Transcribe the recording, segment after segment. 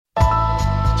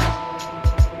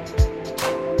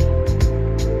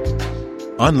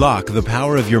Unlock the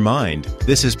power of your mind.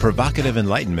 This is Provocative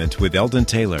Enlightenment with Eldon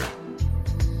Taylor.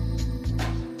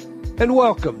 And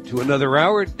welcome to another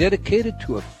hour dedicated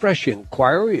to a fresh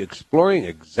inquiry exploring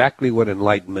exactly what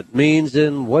enlightenment means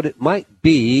and what it might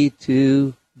be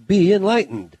to be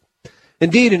enlightened.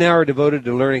 Indeed, an hour devoted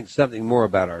to learning something more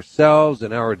about ourselves,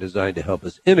 an hour designed to help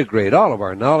us integrate all of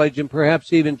our knowledge and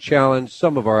perhaps even challenge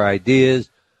some of our ideas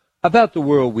about the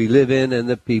world we live in and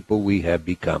the people we have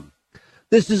become.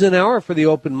 This is an hour for the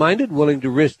open-minded, willing to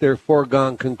risk their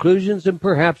foregone conclusions and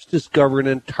perhaps discover an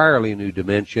entirely new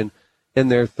dimension in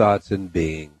their thoughts and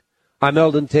being. I'm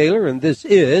Eldon Taylor, and this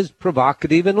is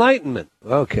Provocative Enlightenment.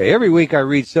 Okay, every week I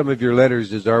read some of your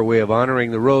letters as our way of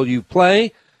honoring the role you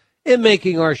play in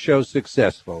making our show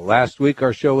successful. Last week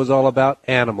our show was all about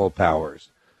animal powers.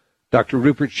 Dr.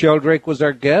 Rupert Sheldrake was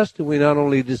our guest, and we not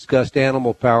only discussed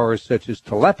animal powers such as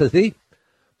telepathy,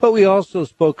 but we also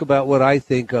spoke about what I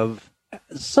think of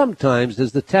sometimes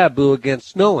as the taboo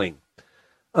against knowing,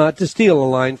 to steal a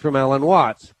line from Alan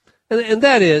Watts. And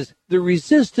that is the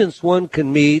resistance one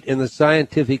can meet in the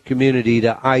scientific community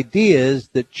to ideas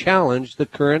that challenge the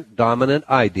current dominant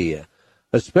idea,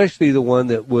 especially the one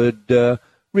that would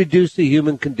reduce the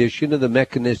human condition to the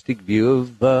mechanistic view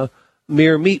of a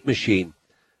mere meat machine.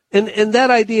 And that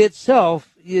idea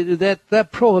itself, that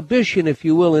prohibition, if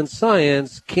you will, in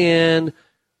science can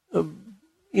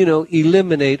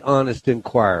eliminate honest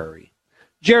inquiry.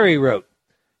 Jerry wrote,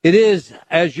 "It is,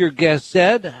 as your guest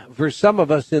said, for some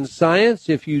of us in science,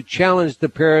 if you challenge the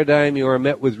paradigm, you are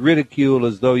met with ridicule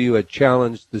as though you had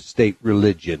challenged the state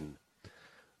religion."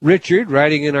 Richard,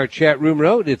 writing in our chat room,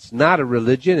 wrote, "It's not a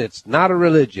religion, it's not a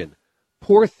religion.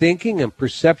 Poor thinking and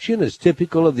perception is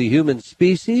typical of the human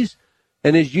species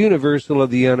and is universal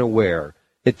of the unaware.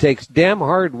 It takes damn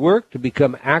hard work to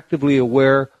become actively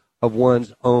aware of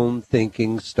one's own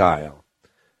thinking style."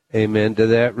 Amen to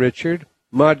that, Richard.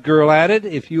 Mod Girl added,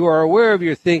 "If you are aware of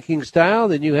your thinking style,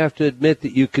 then you have to admit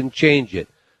that you can change it.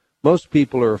 Most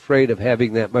people are afraid of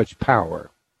having that much power."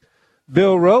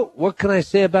 Bill wrote, "What can I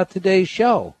say about today's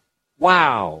show?"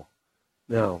 Wow.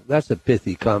 Now, that's a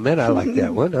pithy comment. I like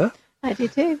that one, huh? I do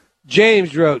too.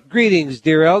 James wrote, "Greetings,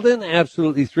 dear Eldon.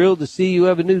 Absolutely thrilled to see you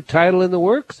have a new title in the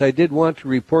works. I did want to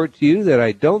report to you that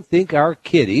I don't think our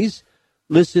kiddies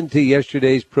listened to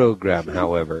yesterday's program,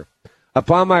 however.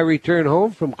 Upon my return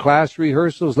home from class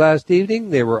rehearsals last evening,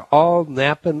 they were all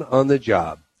napping on the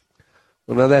job."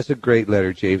 Well, now that's a great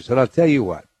letter, James, and I'll tell you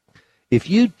what. If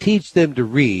you teach them to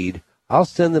read, I'll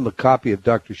send them a copy of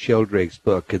Dr. Sheldrake's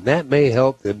book, and that may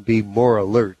help them be more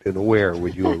alert and aware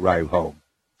when you arrive home.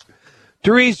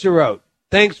 Teresa wrote,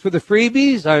 "Thanks for the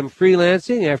freebies. I'm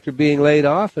freelancing after being laid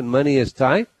off and money is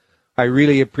tight. I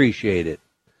really appreciate it."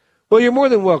 Well, you're more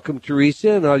than welcome,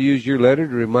 Teresa, and I'll use your letter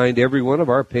to remind everyone of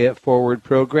our Pay It Forward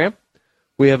program.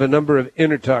 We have a number of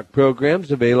InterTalk programs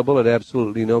available at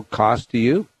absolutely no cost to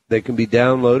you. They can be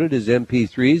downloaded as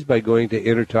MP3s by going to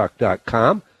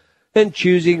intertalk.com and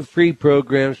choosing free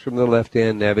programs from the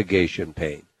left-hand navigation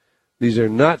pane. These are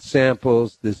not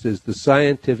samples. This is the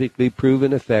scientifically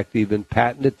proven effective and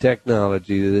patented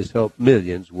technology that has helped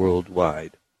millions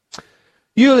worldwide.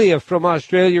 Yulia from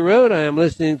Australia wrote, "I am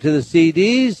listening to the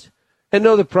CDs and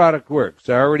know the product works.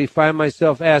 I already find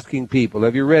myself asking people,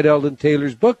 have you read Eldon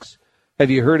Taylor's books?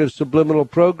 Have you heard of subliminal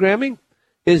programming?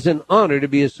 It is an honor to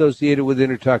be associated with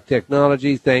InterTalk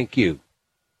Technology. Thank you."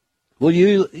 Well,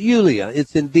 Yulia,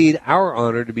 it's indeed our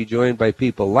honor to be joined by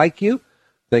people like you.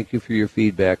 Thank you for your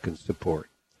feedback and support.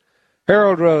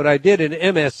 Harold wrote, "I did an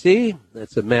MSc,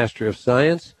 that's a Master of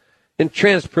Science, in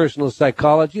Transpersonal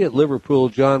Psychology at Liverpool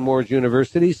John Moores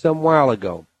University some while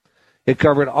ago. It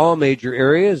covered all major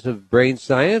areas of brain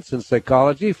science and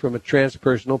psychology from a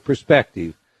transpersonal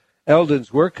perspective.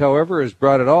 Eldon's work, however, has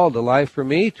brought it all to life for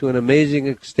me to an amazing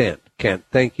extent. Can't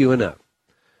thank you enough."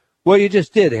 Well, you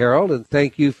just did, Harold, and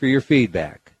thank you for your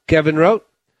feedback. Kevin wrote,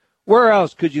 "Where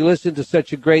else could you listen to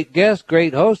such a great guest,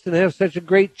 great host, and have such a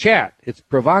great chat? It's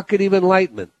Provocative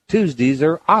Enlightenment. Tuesdays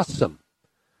are awesome."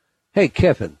 Hey,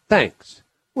 Kevin, thanks.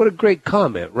 What a great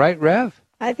comment, right, Rev?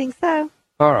 I think so.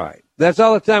 All right. That's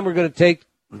all the time we're going to take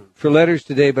for letters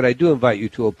today, but I do invite you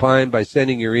to opine by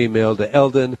sending your email to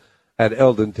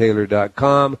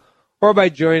eldon@eldontaylor.com or by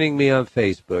joining me on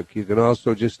Facebook. You can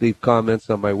also just leave comments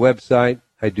on my website.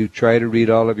 I do try to read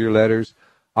all of your letters.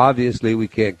 Obviously, we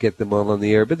can't get them all on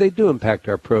the air, but they do impact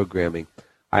our programming.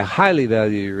 I highly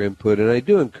value your input, and I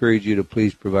do encourage you to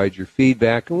please provide your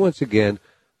feedback. And once again,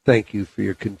 thank you for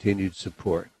your continued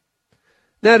support.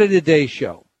 Now to today's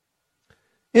show.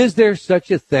 Is there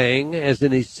such a thing as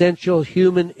an essential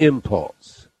human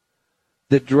impulse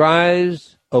that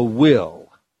drives a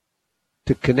will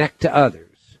to connect to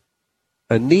others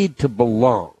a need to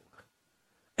belong?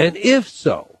 And if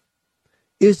so,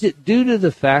 is it due to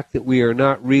the fact that we are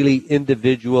not really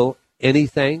individual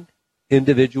anything,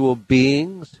 individual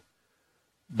beings,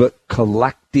 but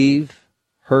collective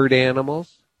herd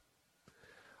animals?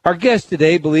 Our guest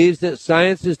today believes that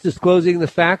science is disclosing the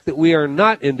fact that we are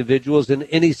not individuals in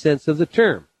any sense of the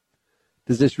term.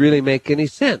 Does this really make any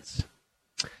sense?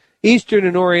 Eastern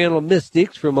and Oriental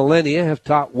mystics for millennia have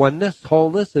taught oneness,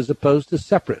 wholeness, as opposed to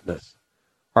separateness.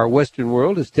 Our Western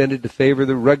world has tended to favor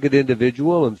the rugged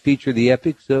individual and feature the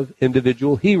epics of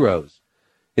individual heroes.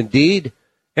 Indeed,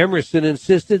 Emerson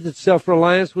insisted that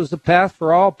self-reliance was the path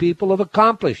for all people of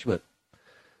accomplishment.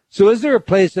 So is there a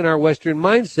place in our Western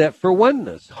mindset for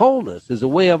oneness, wholeness as a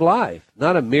way of life,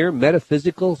 not a mere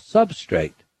metaphysical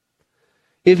substrate?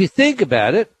 If you think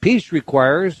about it, peace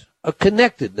requires a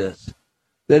connectedness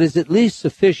that is at least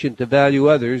sufficient to value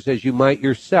others as you might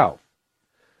yourself.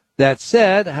 That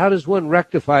said, how does one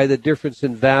rectify the difference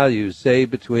in values, say,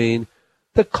 between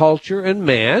the culture and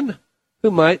man, who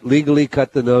might legally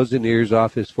cut the nose and ears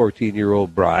off his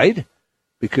 14-year-old bride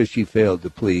because she failed to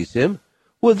please him,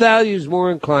 with values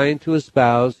more inclined to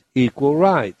espouse equal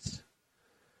rights?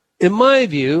 In my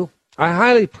view, I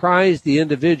highly prize the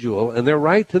individual and their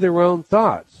right to their own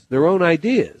thoughts, their own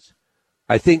ideas.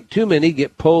 I think too many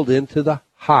get pulled into the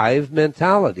hive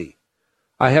mentality.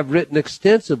 I have written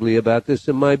extensively about this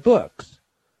in my books.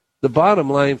 The bottom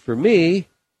line for me,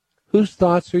 whose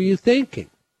thoughts are you thinking?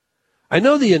 I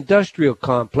know the industrial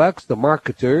complex, the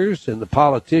marketers, and the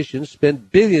politicians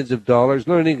spend billions of dollars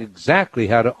learning exactly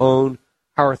how to own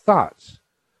our thoughts,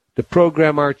 to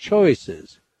program our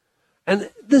choices. And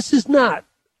this is not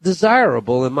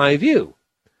desirable in my view.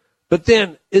 But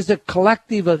then, is a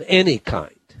collective of any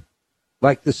kind,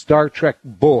 like the Star Trek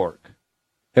Borg,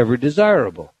 ever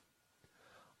desirable?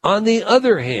 On the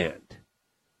other hand,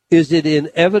 is it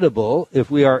inevitable if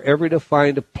we are ever to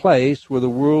find a place where the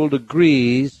world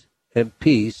agrees and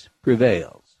peace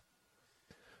prevails?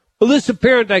 Well, this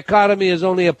apparent dichotomy is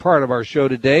only a part of our show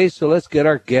today, so let's get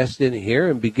our guest in here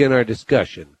and begin our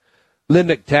discussion. Lynne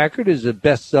McTaggart is a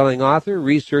best-selling author,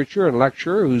 researcher, and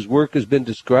lecturer whose work has been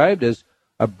described as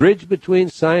a bridge between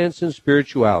science and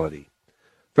spirituality.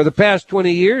 For the past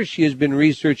 20 years, she has been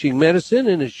researching medicine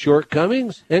and its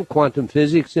shortcomings and quantum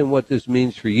physics and what this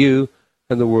means for you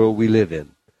and the world we live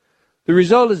in. The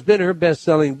result has been her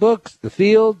best-selling books, The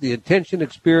Field, The Intention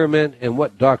Experiment, and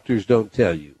What Doctors Don't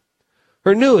Tell You.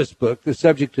 Her newest book, the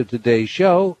subject of today's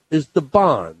show, is The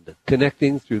Bond,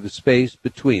 Connecting Through the Space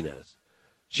Between Us.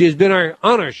 She has been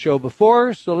on our show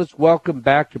before, so let's welcome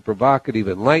back to Provocative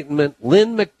Enlightenment,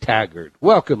 Lynne McTaggart.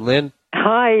 Welcome, Lynne.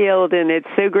 Hi, Eldon. It's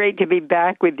so great to be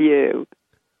back with you.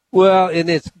 Well, and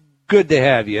it's good to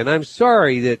have you. And I'm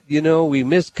sorry that, we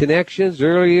missed connections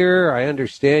earlier. I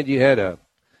understand you had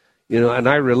and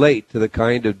I relate to the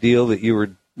kind of deal that you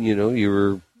were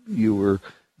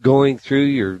going through.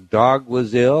 Your dog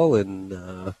was ill, and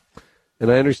I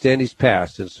understand he's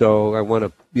passed. And so I want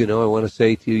to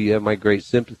say to you, you have my great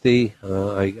sympathy.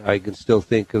 I can still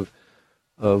think of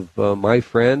my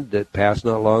friend that passed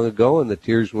not long ago, and the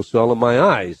tears will swell in my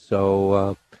eyes.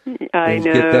 So I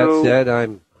know. Get that said,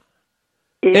 and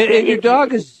your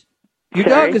dog is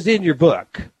in your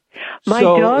book. My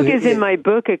dog is in my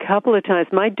book a couple of times.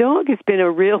 My dog has been a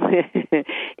real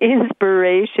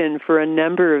inspiration for a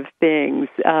number of things,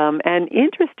 and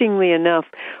interestingly enough,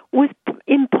 was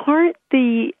in part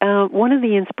the one of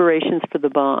the inspirations for The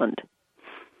Bond.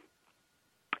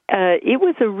 It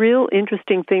was a real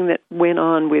interesting thing that went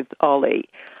on with Ollie.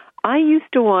 I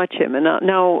used to watch him, and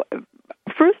now,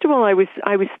 first of all, I was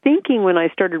thinking when I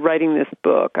started writing this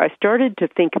book, I started to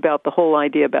think about the whole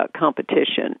idea about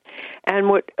competition, and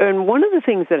one of the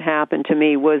things that happened to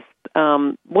me was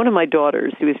one of my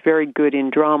daughters, who is very good in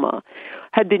drama,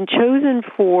 had been chosen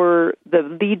for the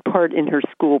lead part in her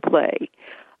school play.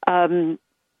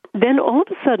 Then all of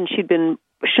a sudden, she'd been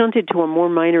shunted to a more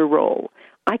minor role.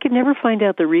 I could never find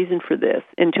out the reason for this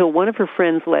until one of her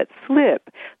friends let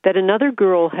slip that another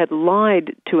girl had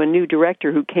lied to a new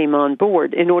director who came on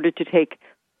board in order to take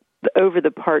over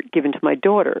the part given to my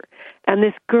daughter. And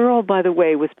this girl, by the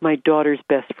way, was my daughter's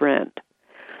best friend.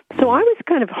 So I was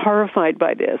kind of horrified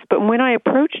by this. But when I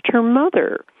approached her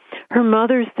mother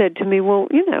said to me, well,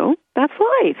 that's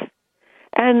life.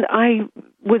 And I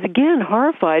was again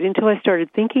horrified until I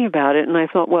started thinking about it. And I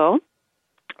thought, well,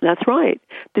 That's right.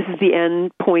 This is the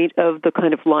end point of the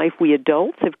kind of life we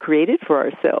adults have created for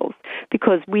ourselves,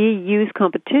 because we use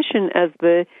competition as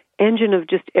the engine of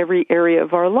just every area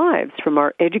of our lives. From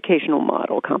our educational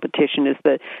model, competition is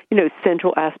the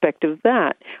central aspect of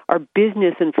that. Our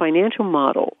business and financial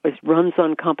model runs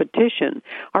on competition.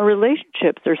 Our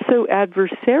relationships are so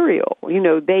adversarial.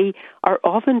 They are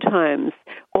oftentimes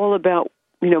all about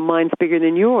mine's bigger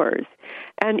than yours,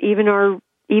 and even our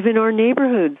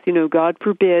neighborhoods. God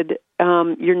forbid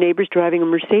your neighbor's driving a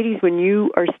Mercedes when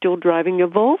you are still driving a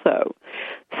Volvo.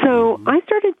 So I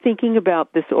started thinking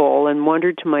about this all and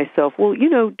wondered to myself, well,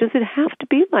 does it have to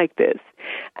be like this?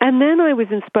 And then I was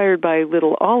inspired by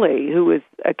little Ollie, who was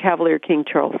a Cavalier King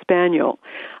Charles Spaniel,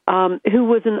 who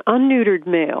was an unneutered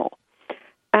male.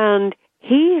 And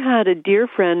he had a dear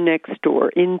friend next door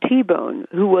in T-Bone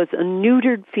who was a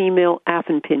neutered female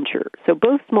Affenpinscher. So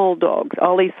both small dogs,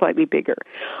 Ollie slightly bigger.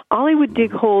 Ollie would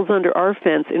dig holes under our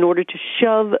fence in order to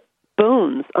shove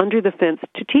bones under the fence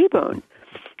to T-Bone.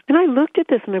 And I looked at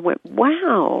this and I went,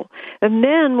 wow. And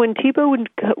then when T-Bone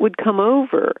would come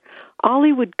over,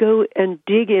 Ollie would go and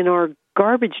dig in our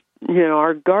garbage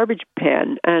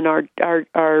pan and our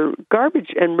garbage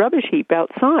and rubbish heap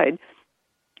outside,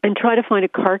 and try to find a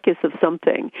carcass of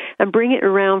something and bring it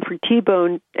around for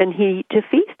T-Bone and he to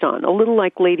feast on, a little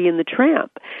like Lady and the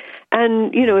Tramp.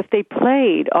 And, if they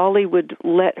played, Ollie would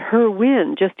let her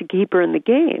win just to keep her in the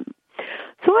game.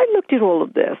 So I looked at all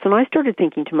of this, and I started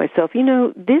thinking to myself,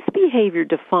 this behavior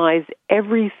defies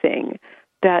everything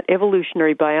that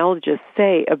evolutionary biologists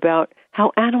say about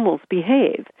how animals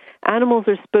behave. Animals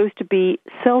are supposed to be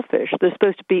selfish. They're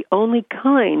supposed to be only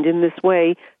kind in this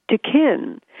way to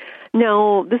kin.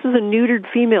 Now, this was a neutered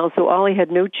female, so Ollie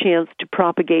had no chance to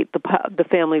propagate the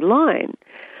family line.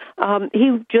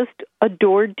 He just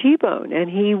adored T-Bone, and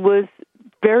he was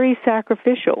very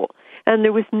sacrificial. And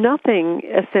there was nothing,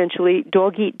 essentially,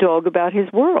 dog-eat-dog about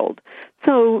his world.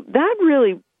 So that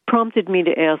really prompted me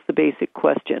to ask the basic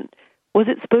question. Was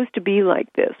it supposed to be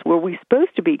like this? Were we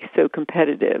supposed to be so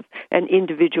competitive and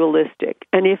individualistic?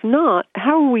 And if not,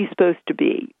 how are we supposed to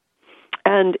be?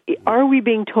 And are we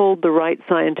being told the right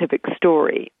scientific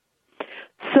story?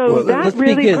 So that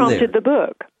really prompted the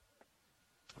book.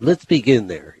 Let's begin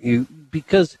there.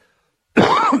 Because,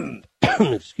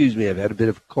 excuse me, I've had a bit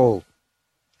of a cold.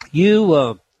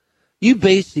 You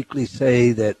basically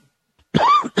say that,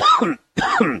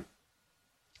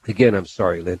 again, I'm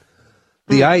sorry, Lynn,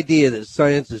 the idea that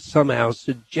science is somehow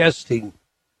suggesting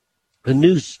a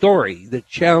new story that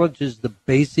challenges the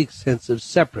basic sense of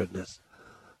separateness.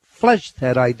 Flesh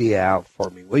that idea out for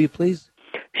me, will you please?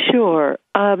 Sure.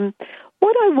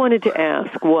 What I wanted to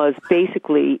ask was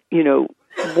basically,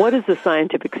 what is the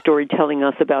scientific story telling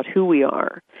us about who we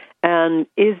are? And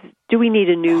do we need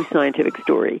a new scientific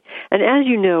story? And as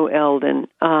you know, Eldon,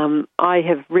 I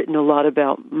have written a lot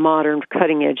about modern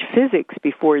cutting-edge physics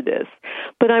before this,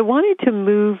 but I wanted to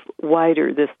move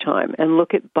wider this time and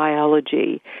look at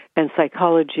biology and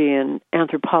psychology and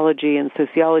anthropology and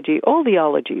sociology, all the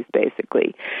ologies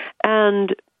basically,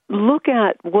 and look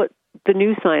at what the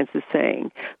new science is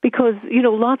saying. Because,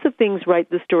 lots of things write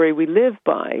the story we live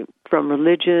by, from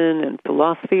religion and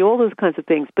philosophy, all those kinds of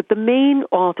things. But the main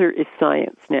author is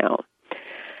science now.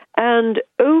 And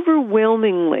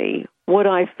overwhelmingly, what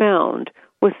I found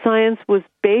was science was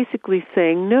basically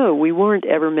saying, no, we weren't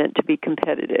ever meant to be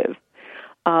competitive.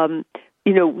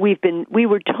 We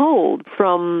were told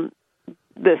from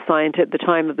the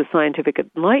time of the scientific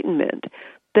enlightenment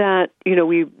that,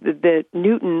 that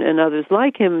Newton and others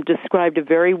like him described a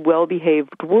very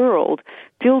well-behaved world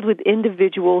filled with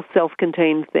individual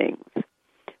self-contained things.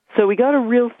 So we got a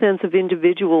real sense of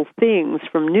individual things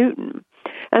from Newton.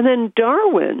 And then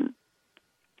Darwin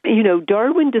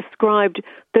described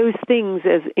those things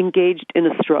as engaged in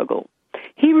a struggle.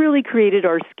 He really created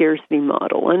our scarcity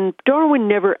model. And Darwin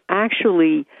never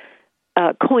actually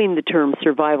coined the term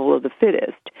survival of the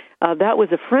fittest. That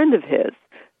was a friend of his.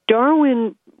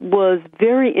 Darwin was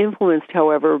very influenced,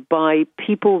 however, by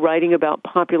people writing about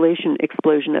population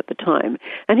explosion at the time.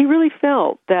 And he really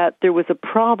felt that there was a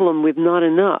problem with not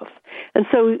enough. And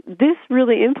so this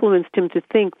really influenced him to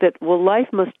think that, life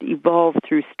must evolve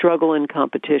through struggle and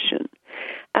competition.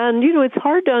 And, it's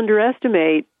hard to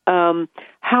underestimate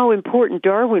how important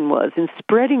Darwin was in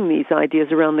spreading these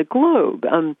ideas around the globe.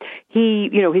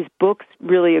 His books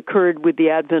really occurred with the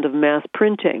advent of mass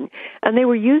printing, and they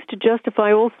were used to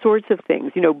justify all sorts of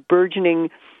things, burgeoning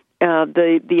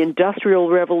the Industrial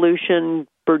Revolution,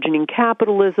 burgeoning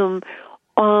capitalism,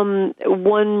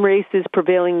 one race is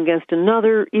prevailing against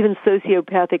another, even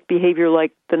sociopathic behavior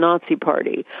like the Nazi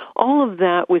Party. All of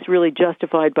that was really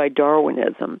justified by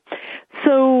Darwinism.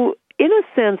 So, in a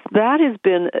sense, that has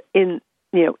been in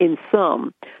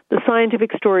sum, the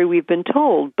scientific story we've been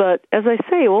told. But as I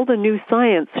say, all the new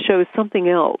science shows something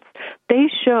else. They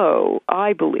show,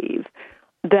 I believe,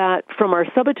 that from our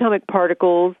subatomic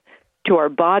particles to our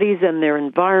bodies and their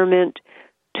environment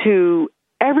to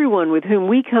everyone with whom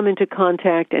we come into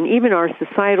contact and even our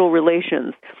societal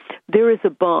relations, there is a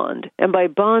bond. And by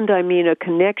bond, I mean a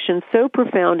connection so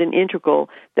profound and integral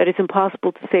that it's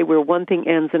impossible to say where one thing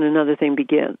ends and another thing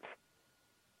begins.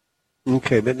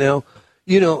 Okay, but now,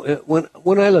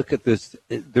 when I look at this,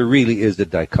 there really is a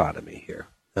dichotomy here.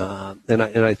 And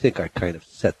I think I kind of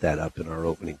set that up in our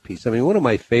opening piece. I mean, one of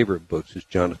my favorite books is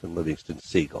Jonathan Livingston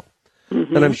Seagull.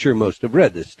 Mm-hmm. And I'm sure most have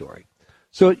read this story.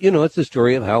 So, it's a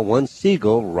story of how one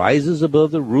seagull rises above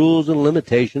the rules and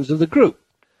limitations of the group.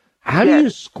 How do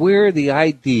you square the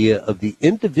idea of the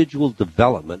individual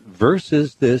development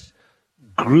versus this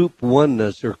group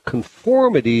oneness or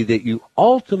conformity that you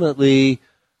ultimately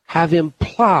have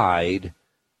implied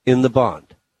in the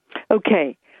bond?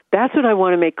 Okay, that's what I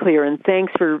want to make clear, and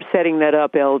thanks for setting that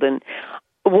up, Eldon.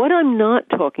 What I'm not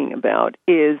talking about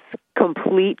is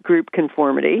complete group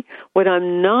conformity. What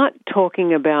I'm not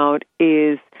talking about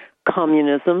is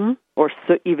communism or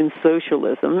even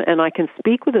socialism, and I can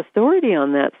speak with authority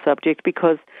on that subject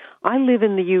because I live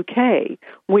in the UK,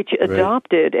 which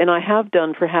adopted, and I have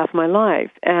done for half my life,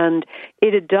 and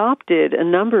it adopted a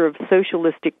number of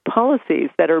socialistic policies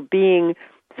that are being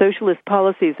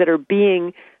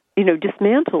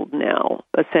dismantled now,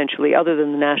 essentially, other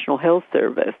than the National Health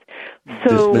Service.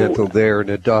 So, dismantled there and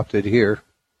adopted here.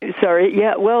 Sorry,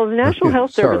 yeah. Well, the National Health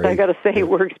Service, I got to say,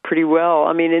 works pretty well.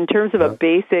 I mean, in terms of a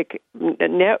basic,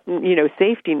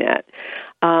 safety net,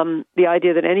 the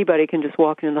idea that anybody can just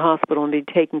walk into the hospital and be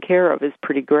taken care of is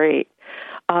pretty great.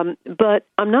 But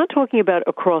I'm not talking about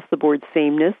across-the-board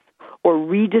sameness or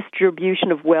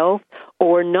redistribution of wealth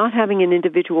or not having an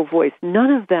individual voice.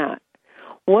 None of that.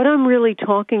 What I'm really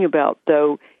talking about,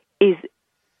 though, is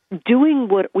doing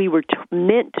what we were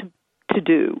meant to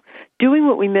do,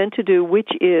 which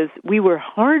is we were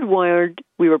hardwired,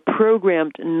 we were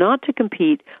programmed not to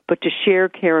compete, but to share,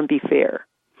 care, and be fair.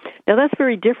 Now, that's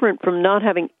very different from not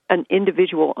having an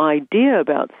individual idea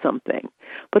about something.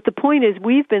 But the point is,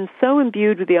 we've been so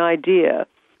imbued with the idea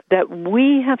that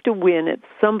we have to win at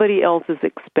somebody else's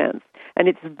expense. And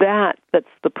it's that's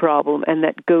the problem, and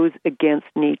that goes against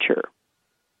nature.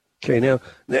 Okay, now,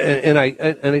 and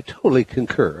I totally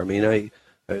concur. I mean, I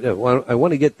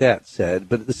want to get that said,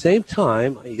 but at the same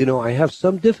time, I have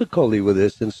some difficulty with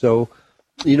this, and so,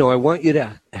 I want you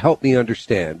to help me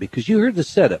understand, because you heard the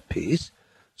setup piece.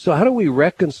 So how do we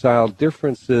reconcile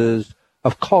differences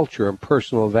of culture and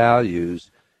personal values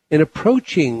in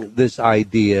approaching this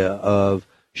idea of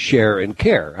share and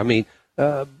care? I mean,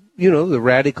 the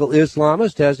radical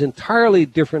Islamist has entirely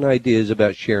different ideas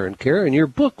about share and care, and your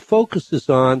book focuses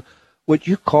on what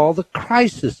you call the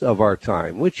crisis of our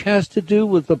time, which has to do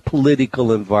with the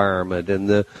political environment and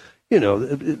the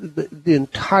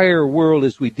entire world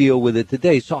as we deal with it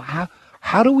today. So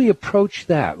how do we approach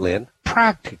that, Lynn?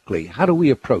 Practically, how do we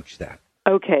approach that?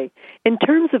 Okay. In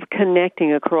terms of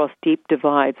connecting across deep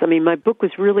divides, I mean, my book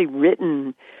was really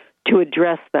written to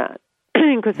address that.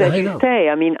 Because as you say,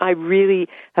 I mean, I really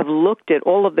have looked at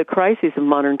all of the crises of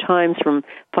modern times, from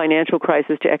financial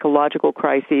crisis to ecological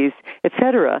crises, et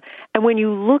cetera. And when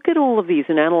you look at all of these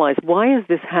and analyze, why is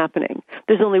this happening?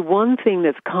 There's only one thing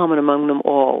that's common among them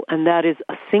all, and that is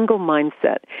a single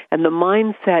mindset. And the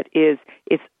mindset is,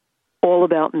 it's all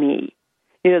about me.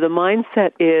 The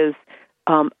mindset is,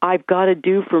 I've got to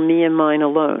do for me and mine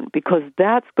alone, because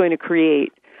that's going to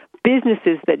create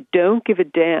businesses that don't give a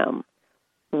damn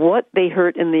what they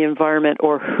hurt in the environment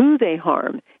or who they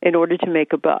harm in order to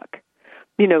make a buck.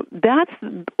 That's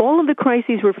all of the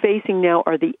crises we're facing now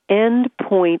are the end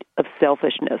point of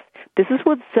selfishness. This is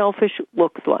what selfish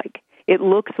looks like. It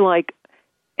looks like,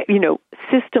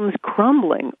 systems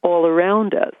crumbling all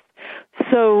around us.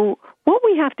 So what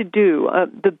we have to do,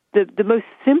 the most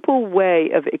simple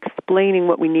way of explaining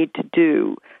what we need to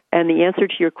do, and the answer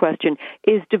to your question,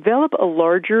 is develop a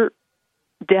larger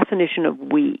definition of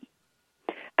we.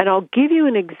 And I'll give you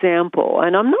an example,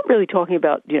 and I'm not really talking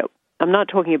about, I'm not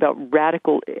talking about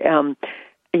radical, Islam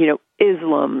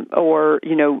or,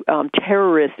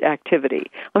 terrorist activity.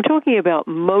 I'm talking about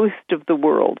most of the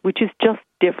world, which is just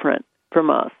different from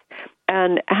us,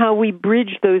 and how we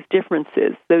bridge those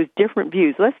differences, those different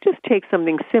views. Let's just take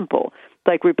something simple,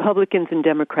 like Republicans and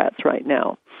Democrats right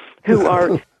now, who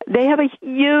they have a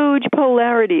huge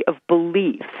polarity of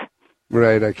belief.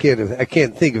 Right, I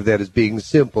can't think of that as being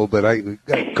simple, but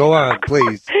go on,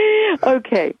 please.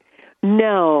 Okay,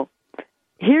 now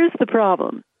here's the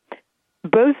problem: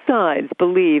 both sides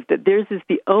believe that theirs is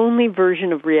the only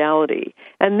version of reality,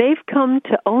 and they've come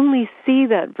to only see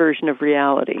that version of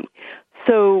reality.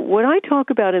 So what I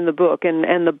talk about in the book,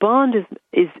 and the bond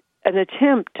is an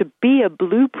attempt to be a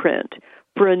blueprint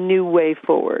for a new way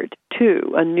forward,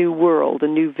 too, a new world, a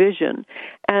new vision.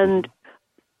 And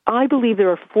I believe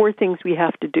there are 4 things we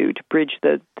have to do to bridge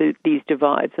these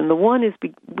divides. And the one is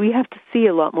we have to see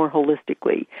a lot more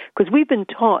holistically, because we've been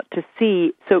taught to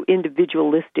see so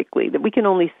individualistically, that we can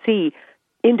only see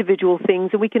individual things,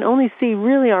 and we can only see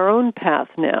really our own path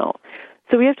now.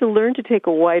 So we have to learn to take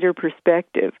a wider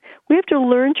perspective. We have to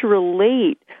learn to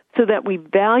relate so that we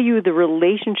value the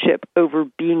relationship over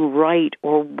being right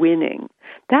or winning.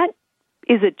 That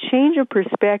is a change of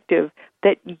perspective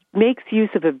that makes use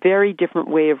of a very different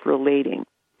way of relating.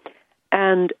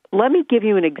 And let me give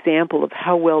you an example of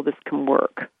how well this can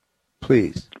work.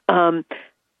 Please.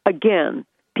 Again,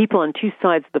 people on 2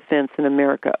 sides of the fence in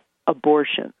America.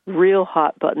 Abortion, real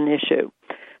hot button issue.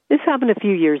 This happened a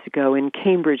few years ago in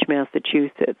Cambridge,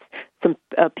 Massachusetts. Some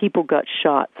people got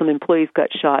shot. Some employees got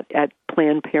shot at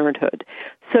Planned Parenthood.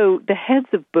 So the heads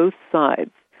of both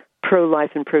sides,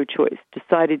 pro-life and pro-choice,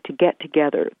 decided to get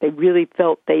together. They really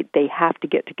felt they have to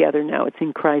get together now. It's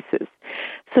in crisis.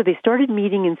 So they started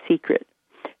meeting in secret,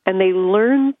 and they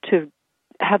learned to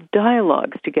have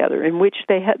dialogues together in which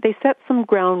they set some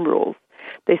ground rules.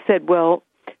 They said, well,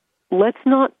 let's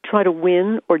not try to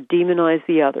win or demonize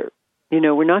the other. You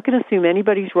know, we're not going to assume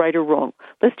anybody's right or wrong.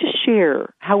 Let's just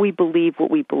share how we believe what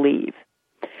we believe.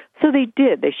 So they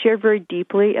did. They shared very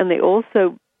deeply, and they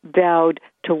also vowed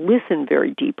to listen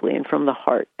very deeply and from the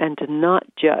heart and to not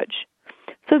judge.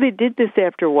 So they did this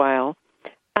after a while,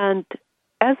 and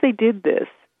as they did this,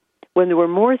 when there were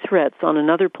more threats on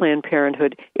another Planned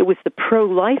Parenthood, it was the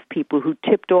pro-life people who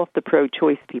tipped off the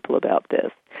pro-choice people about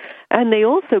this. And they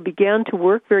also began to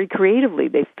work very creatively.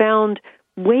 They found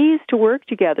ways to work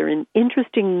together in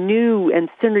interesting, new, and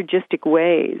synergistic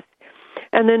ways.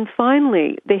 And then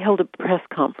finally, they held a press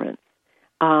conference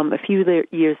a few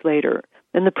years later,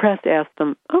 and the press asked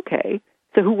them, okay,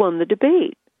 so who won the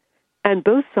debate? And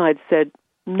both sides said,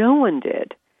 no one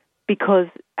did, because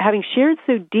having shared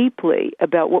so deeply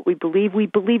about what we believe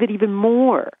it even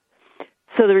more.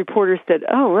 So the reporter said,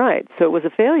 oh, right, so it was a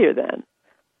failure then.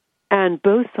 And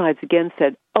both sides again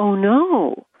said, oh,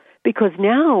 no. Because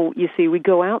now, you see, we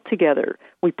go out together,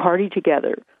 we party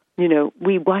together, you know,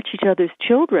 we watch each other's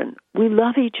children, we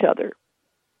love each other.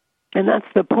 And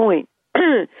that's the point.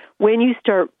 When you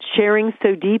start sharing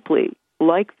so deeply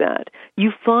like that,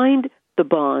 you find the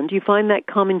bond, you find that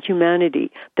common humanity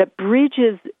that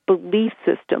bridges belief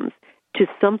systems to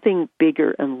something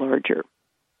bigger and larger.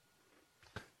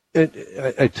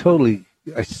 I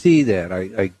see that.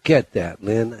 I get that,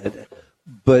 Lynn.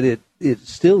 But it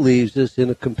still leaves us in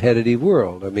a competitive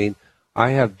world. I mean, I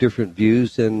have different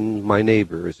views than my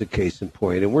neighbor, as a case in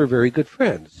point, and we're very good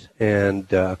friends. And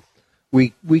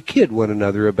we kid one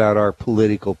another about our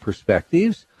political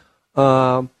perspectives.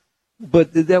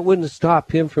 But that wouldn't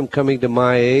stop him from coming to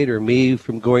my aid or me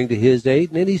from going to his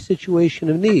aid in any situation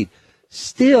of need.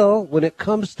 Still, when it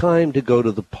comes time to go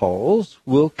to the polls,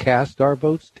 we'll cast our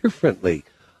votes differently.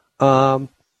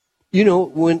 You know,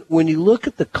 when you look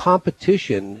at the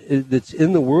competition that's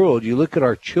in the world, you look at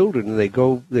our children and they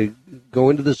go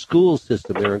into the school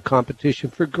system. They're in competition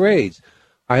for grades.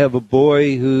 I have a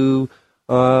boy who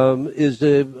is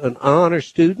an honor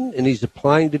student, and he's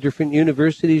applying to different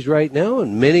universities right now,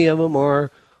 and many of them are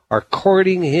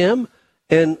courting him.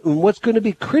 And what's going to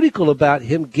be critical about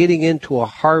him getting into a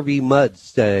Harvey Mudd,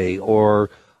 say, or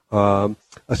a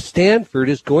Stanford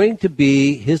is going to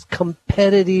be his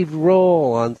competitive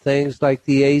role on things like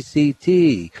the ACT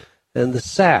and the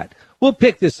SAT. We'll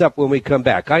pick this up when we come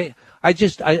back.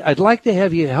 I'd like to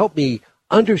have you help me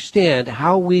understand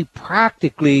how we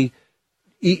practically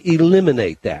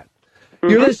eliminate that. Mm-hmm.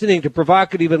 You're listening to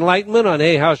Provocative Enlightenment on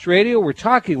A House Radio. We're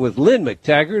talking with Lynn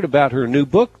McTaggart about her new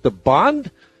book, The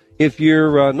Bond. If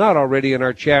you're not already in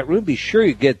our chat room, be sure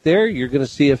you get there. You're going to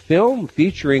see a film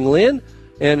featuring Lynn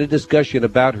and a discussion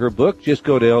about her book. Just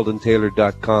go to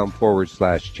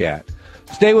eldontaylor.com/chat.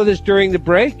 Stay with us during the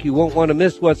break. You won't want to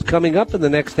miss what's coming up in the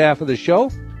next half of the show.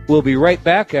 We'll be right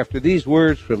back after these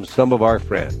words from some of our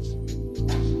friends.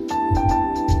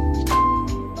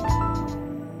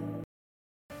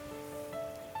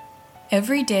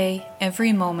 Every day,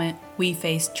 every moment, we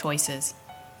face choices.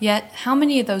 Yet, how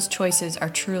many of those choices are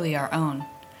truly our own?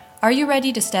 Are you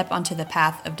ready to step onto the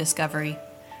path of discovery?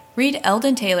 Read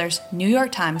Eldon Taylor's New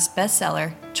York Times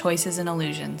bestseller, Choices and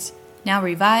Illusions, now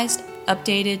revised,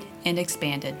 updated, and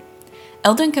expanded.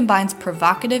 Eldon combines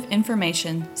provocative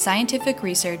information, scientific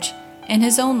research, in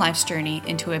his own life's journey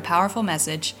into a powerful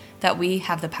message that we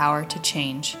have the power to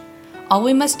change. All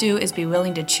we must do is be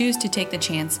willing to choose to take the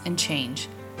chance and change.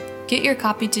 Get your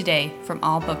copy today from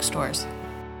all bookstores.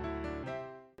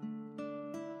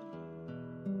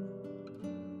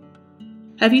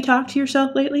 Have you talked to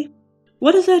yourself lately?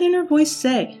 What does that inner voice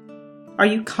say? Are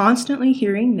you constantly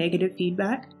hearing negative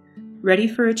feedback? Ready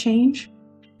for a change?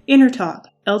 Inner Talk,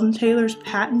 Eldon Taylor's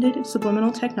patented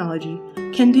subliminal technology,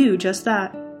 can do just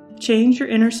that. Change your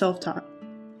inner self-talk.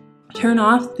 Turn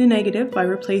off the negative by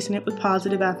replacing it with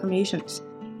positive affirmations.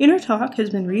 Inner Talk has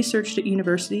been researched at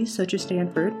universities such as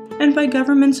Stanford and by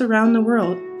governments around the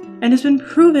world, and has been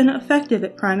proven effective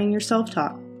at priming your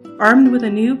self-talk. Armed with a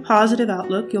new positive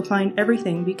outlook, you'll find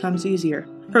everything becomes easier,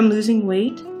 from losing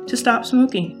weight to stop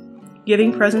smoking,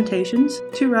 giving presentations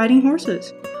to riding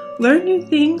horses. Learn new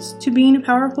things to being a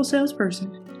powerful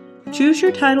salesperson. Choose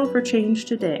your title for change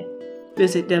today.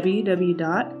 Visit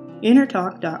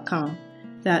www.innertalk.com.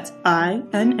 That's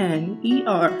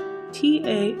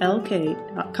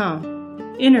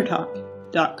INNERTALK.com.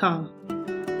 Innertalk.com.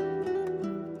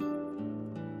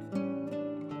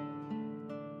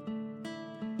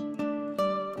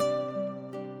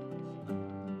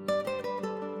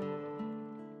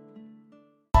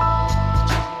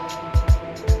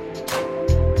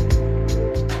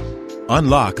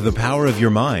 Unlock the power of your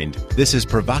mind. This is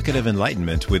Provocative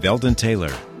Enlightenment with Eldon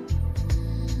Taylor.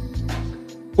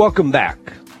 Welcome back.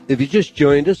 If you just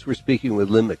joined us, we're speaking with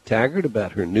Lynn McTaggart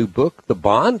about her new book, The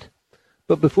Bond.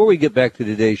 But before we get back to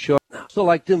today's show, I'd also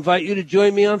like to invite you to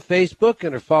join me on Facebook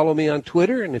and or follow me on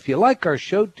Twitter. And if you like our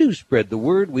show, do spread the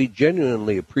word. We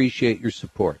genuinely appreciate your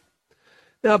support.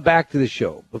 Now back to the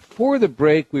show. Before the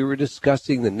break, we were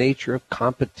discussing the nature of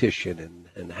competition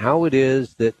and how it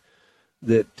is that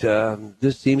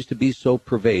this seems to be so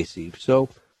pervasive. So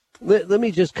let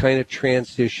me just kind of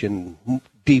transition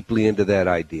deeply into that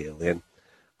idea, Lynn.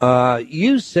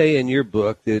 You say in your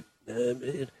book that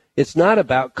it's not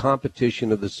about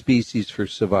competition of the species for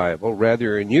survival.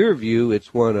 Rather, in your view,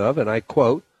 it's one of, and I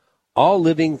quote, all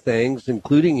living things,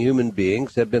 including human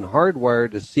beings, have been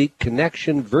hardwired to seek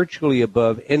connection virtually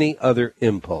above any other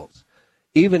impulse,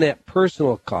 even at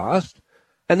personal cost,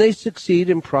 and they succeed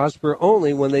and prosper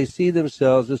only when they see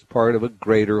themselves as part of a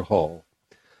greater whole.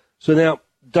 So now,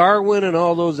 Darwin and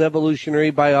all those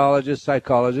evolutionary biologists,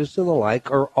 psychologists, and the like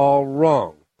are all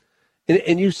wrong.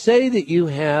 And you say that you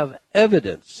have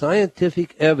evidence,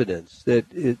 scientific evidence, that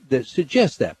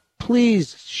suggests that.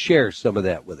 Please share some of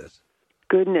that with us.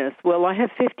 Goodness. Well, I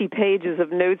have 50 pages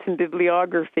of notes and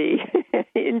bibliography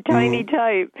in tiny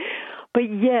type. But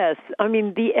yes, I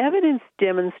mean, the evidence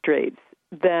demonstrates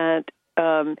that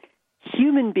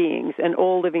human beings and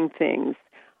all living things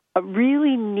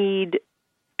really need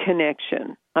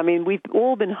connection. I mean, we've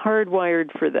all been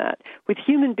hardwired for that. With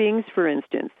human beings, for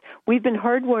instance, we've been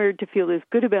hardwired to feel as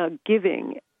good about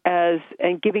giving and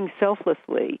giving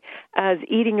selflessly as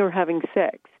eating or having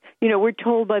sex. You know, we're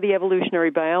told by the evolutionary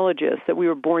biologists that we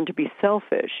were born to be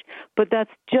selfish, but that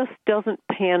just doesn't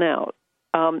pan out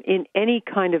in any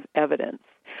kind of evidence.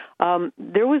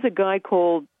 There was a guy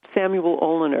called Samuel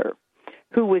Oliner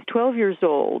who was 12 years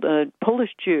old, a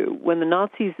Polish Jew, when the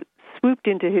Nazis swooped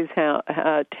into his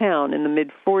town in the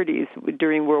mid-40s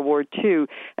during World War II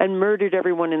and murdered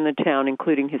everyone in the town,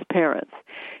 including his parents.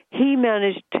 He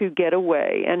managed to get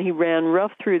away, and he ran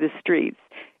rough through the streets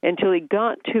until he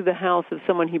got to the house of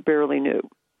someone he barely knew.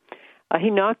 He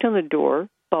knocked on the door.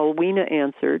 Balwina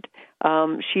answered.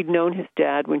 She'd known his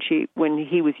dad when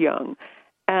he was young,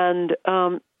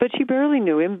 but she barely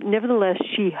knew him. Nevertheless,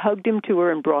 she hugged him to her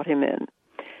and brought him in.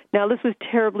 Now, this was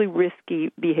terribly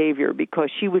risky behavior because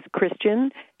she was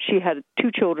Christian, she had 2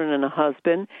 children and a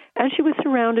husband, and she was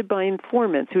surrounded by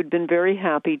informants who had been very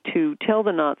happy to tell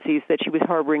the Nazis that she was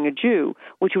harboring a Jew,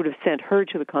 which would have sent her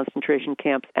to the concentration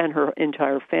camps and her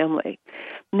entire family.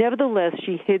 Nevertheless,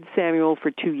 she hid Samuel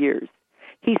for 2 years.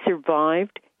 He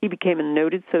survived, he became a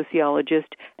noted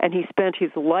sociologist, and he spent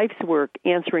his life's work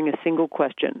answering a single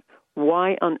question.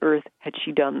 Why on earth had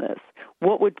she done this?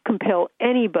 What would compel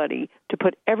anybody to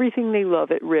put everything they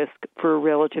love at risk for a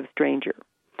relative stranger?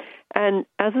 And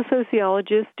as a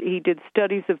sociologist, he did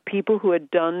studies of people who had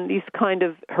done these kind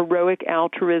of heroic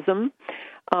altruism,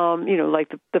 like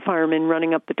the firemen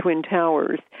running up the Twin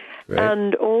Towers, right.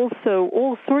 And also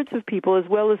all sorts of people, as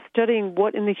well as studying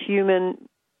what in the human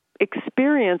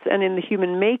experience and in the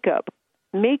human makeup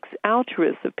makes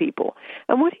altruists of people.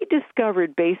 And what he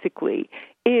discovered basically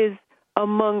is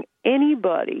among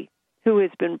anybody who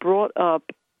has been brought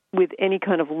up with any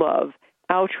kind of love,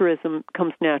 altruism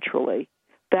comes naturally.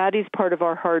 That is part of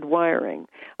our hardwiring.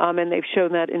 And they've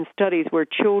shown that in studies where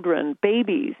children,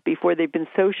 babies, before they've been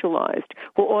socialized,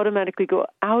 will automatically go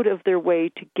out of their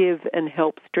way to give and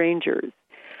help strangers.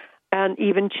 And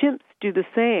even chimps do the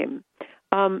same.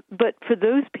 But for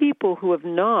those people who have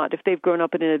not, if they've grown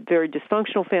up in a very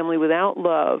dysfunctional family without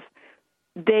love,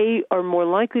 they are more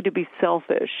likely to be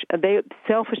selfish.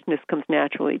 Selfishness comes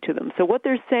naturally to them. So what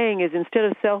they're saying is, instead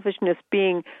of selfishness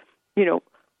being,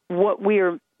 what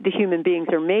the human beings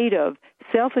are made of,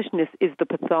 selfishness is the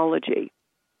pathology.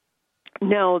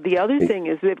 Now, the other thing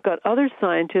is they've got other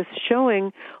scientists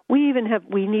showing we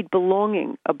need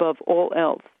belonging above all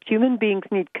else. Human beings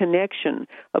need connection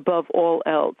above all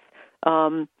else.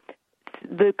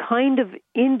 The kind of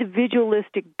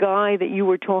individualistic guy that you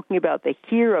were talking about, the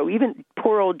hero, even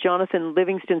poor old Jonathan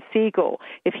Livingston Seagull,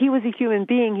 if he was a human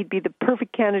being, he'd be the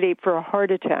perfect candidate for a heart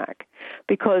attack,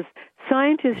 because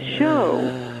scientists show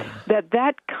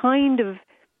that kind of,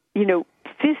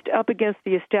 fist up against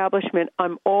the establishment,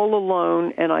 I'm all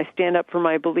alone and I stand up for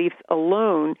my beliefs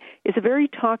alone, is a very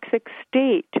toxic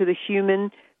state to a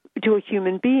human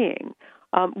being.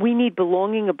 We need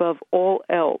belonging above all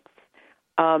else.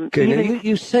 Okay, now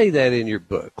you say that in your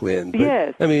book, Lynn. But,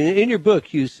 yes. I mean, in your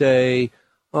book you say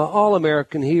all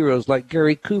American heroes like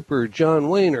Gary Cooper, John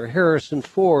Wayne, or Harrison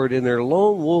Ford in their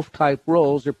lone wolf-type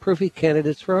roles are perfect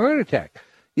candidates for a heart attack.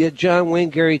 Yet John Wayne,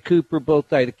 Gary Cooper both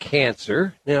died of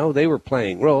cancer. Now, they were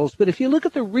playing roles. But if you look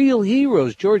at the real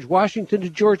heroes, George Washington to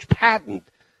George Patton,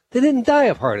 they didn't die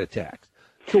of heart attacks.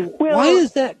 So why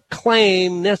is that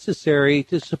claim necessary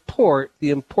to support the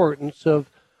importance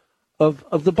of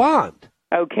the bond?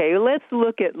 Okay, let's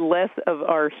look at less of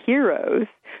our heroes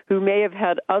who may have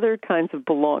had other kinds of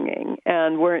belonging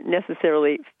and weren't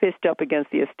necessarily fist up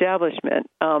against the establishment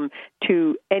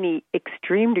to any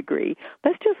extreme degree.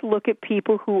 Let's just look at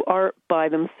people who are by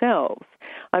themselves.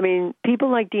 I mean,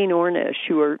 people like Dean Ornish,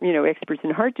 who are experts in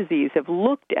heart disease, have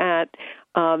looked at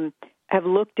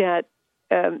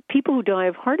people who die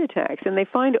of heart attacks, and they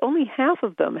find only half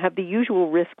of them have the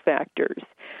usual risk factors,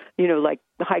 like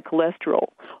high cholesterol.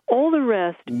 All the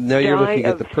rest Now you're looking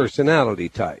at the personality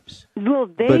types. Well,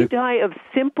 they die of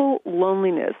simple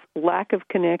loneliness, lack of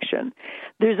connection.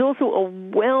 There's also a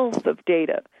wealth of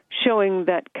data showing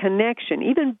that connection,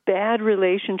 even bad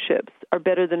relationships, are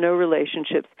better than no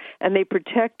relationships, and they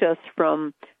protect us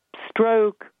from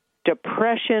stroke,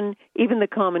 depression, even the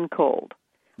common cold.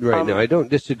 Right. Now, I don't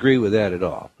disagree with that at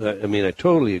all. I mean, I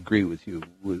totally agree with you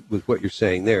with what you're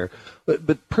saying there.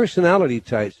 But personality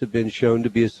types have been shown to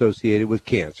be associated with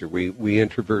cancer. We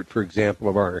introvert, for example,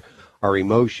 of our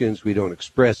emotions. We don't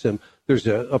express them. There's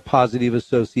a positive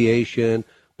association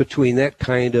between that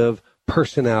kind of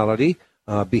personality,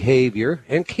 behavior,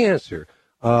 and cancer.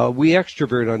 We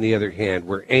extrovert, on the other hand.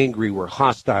 We're angry, we're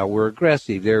hostile, we're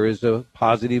aggressive. There is a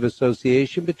positive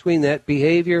association between that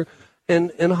behavior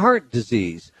and heart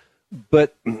disease.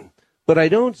 But I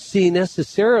don't see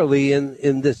necessarily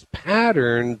in this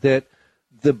pattern that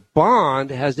the bond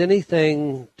has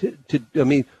anything to I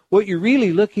mean, what you're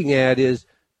really looking at is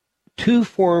two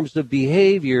forms of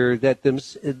behavior that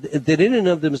in and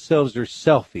of themselves are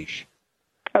selfish.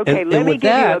 Okay, let me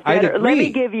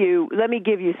give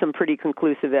you some pretty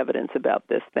conclusive evidence about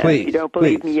this then. Please, you don't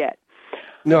believe me yet.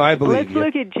 No, I believe you.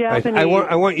 Let's look at Japanese.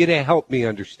 I want you to help me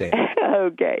understand.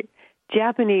 Okay.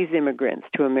 Japanese immigrants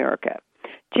to America.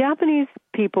 Japanese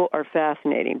people are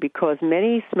fascinating because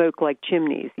many smoke like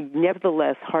chimneys.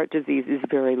 Nevertheless, heart disease is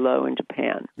very low in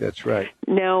Japan. That's right.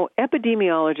 Now,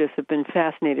 epidemiologists have been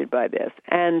fascinated by this.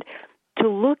 And to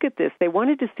look at this, they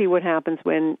wanted to see what happens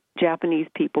when Japanese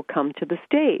people come to the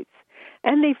States.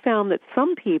 And they found that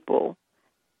some people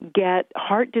get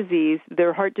heart disease,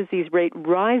 their heart disease rate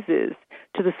rises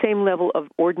to the same level of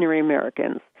ordinary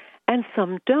Americans, and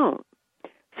some don't.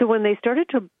 So when they started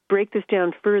to break this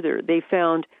down further, they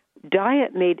found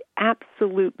diet made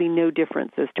absolutely no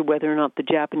difference as to whether or not the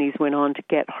Japanese went on to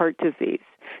get heart disease.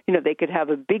 They could have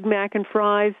a Big Mac and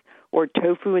fries or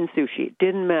tofu and sushi. It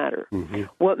didn't matter. Mm-hmm.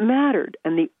 What mattered,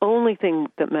 and the only thing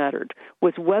that mattered,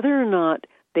 was whether or not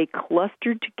they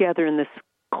clustered together in this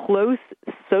close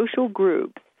social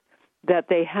groups that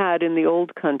they had in the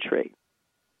old country.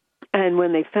 And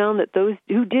when they found that those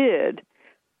who didn't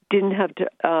have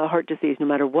heart disease no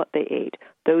matter what they ate,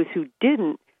 those who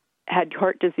didn't had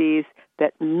heart disease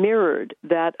that mirrored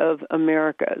that of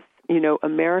America's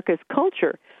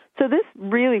culture. So this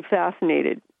really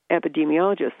fascinated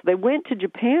epidemiologists. They went to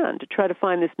Japan to try to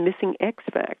find this missing X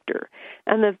factor.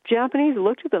 And the Japanese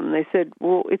looked at them and they said,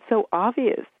 well, it's so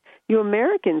obvious. You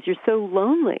Americans, you're so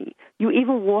lonely. You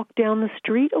even walk down the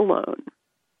street alone.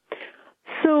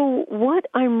 So what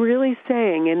I'm really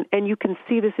saying, and you can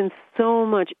see this in so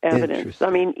much evidence, I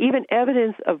mean, even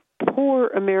evidence of poor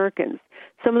Americans,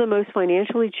 some of the most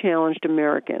financially challenged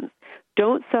Americans,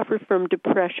 don't suffer from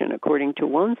depression, according to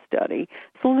one study,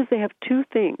 as long as they have two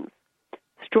things: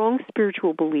 strong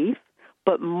spiritual belief,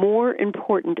 but more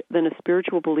important than a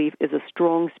spiritual belief is a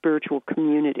strong spiritual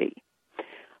community.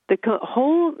 The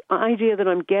whole idea that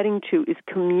I'm getting to is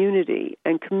community,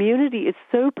 and community is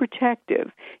so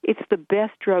protective. It's the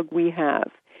best drug we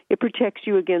have. It protects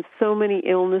you against so many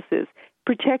illnesses,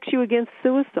 protects you against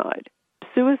suicide.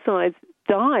 Suicides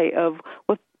die of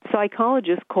what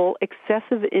psychologists call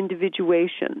excessive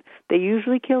individuation. They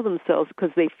usually kill themselves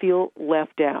because they feel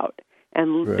left out,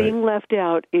 and being left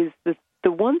out is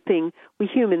the one thing we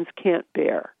humans can't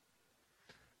bear.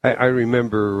 I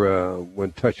remember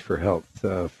when Touch for Health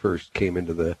first came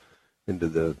into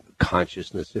the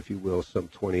consciousness, if you will, some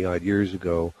 20-odd years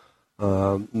ago.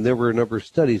 There were a number of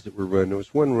studies that were run. There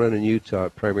was one run in Utah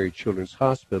at Primary Children's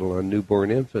Hospital on newborn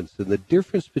infants, and the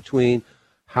difference between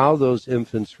how those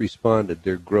infants responded,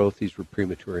 their growth, these were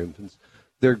premature infants,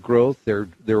 their growth, their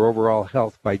overall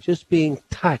health, by just being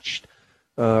touched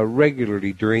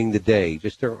regularly during the day,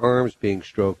 just their arms being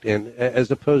stroked, and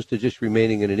as opposed to just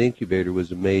remaining in an incubator,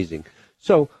 was amazing.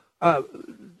 So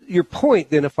your point,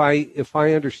 then, if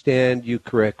I understand you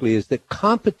correctly, is that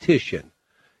competition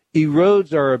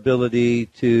erodes our ability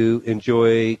to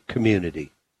enjoy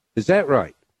community. Is that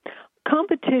right?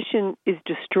 Competition is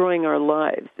destroying our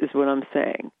lives, is what I'm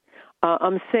saying.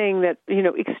 I'm saying that,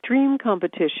 extreme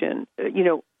competition,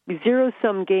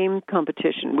 zero-sum game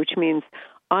competition, which means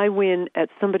I win at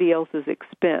somebody else's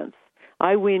expense,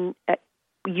 I win at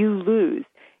you lose,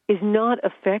 is not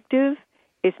effective.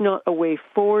 It's not a way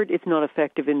forward. It's not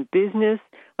effective in business.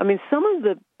 I mean, some of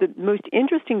the most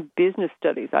interesting business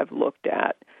studies I've looked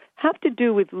at have to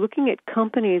do with looking at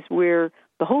companies where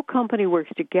the whole company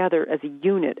works together as a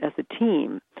unit, as a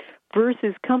team,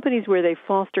 versus companies where they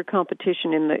foster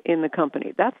competition in the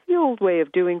company. That's the old way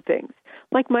of doing things.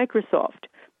 Like Microsoft,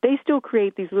 they still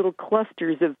create these little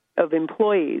clusters of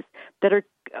employees that are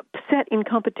set in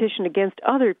competition against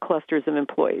other clusters of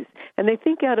employees. And they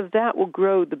think out of that will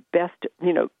grow the best,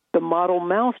 the model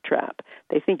mousetrap.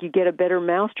 They think you get a better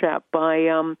mousetrap by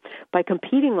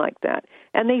competing like that.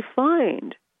 And they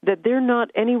find that they're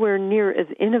not anywhere near as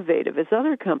innovative as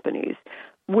other companies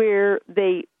where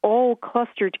they all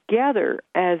cluster together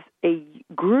as a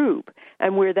group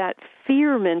and where that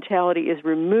fear mentality is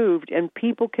removed and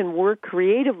people can work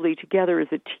creatively together as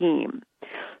a team.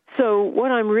 So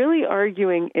what I'm really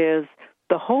arguing is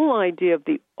the whole idea of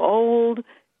the old,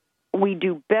 we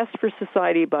do best for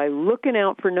society by looking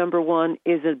out for number one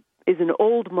is an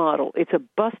old model. It's a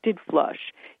busted flush.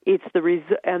 It's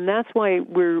and that's why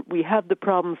we have the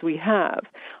problems we have.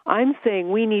 I'm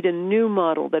saying we need a new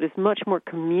model that is much more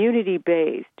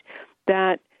community-based,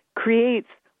 that creates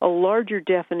a larger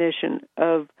definition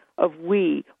of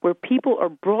we, where people are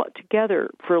brought together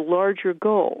for larger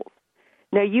goals.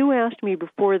 Now, you asked me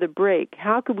before the break,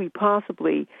 how could we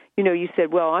possibly, you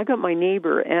said, well, I got my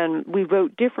neighbor and we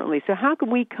vote differently, so how can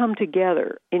we come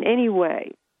together in any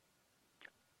way?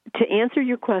 To answer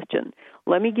your question,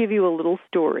 let me give you a little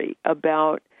story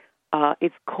about,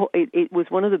 it was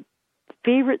one of the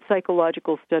favorite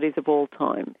psychological studies of all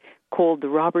time, called the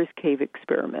Robbers Cave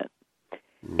Experiment.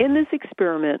 In this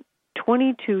experiment,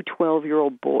 22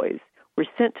 12-year-old boys were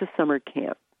sent to summer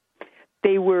camp.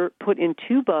 They were put in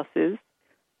two buses.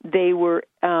 They were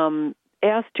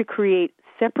asked to create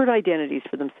separate identities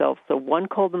for themselves. So one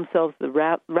called themselves the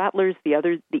Rattlers, the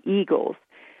other the Eagles.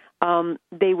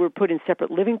 They were put in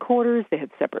separate living quarters. They had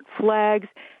separate flags,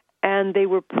 and they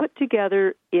were put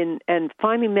together and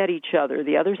finally met each other,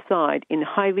 the other side, in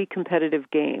highly competitive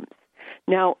games.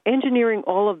 Now, engineering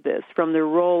all of this from their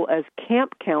role as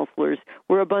camp counselors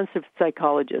were a bunch of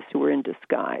psychologists who were in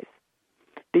disguise.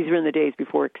 These were in the days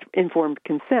before informed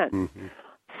consent. Mm-hmm.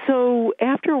 So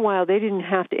after a while, they didn't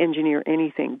have to engineer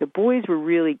anything. The boys were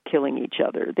really killing each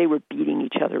other. They were beating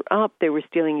each other up. They were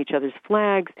stealing each other's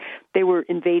flags. They were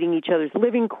invading each other's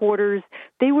living quarters.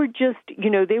 They were just,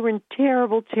 they were in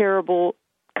terrible, terrible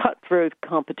cutthroat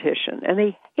competition, and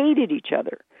they hated each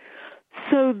other.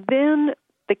 So then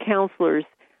the counselors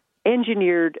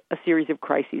engineered a series of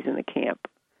crises in the camp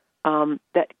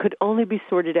that could only be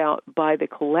sorted out by the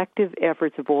collective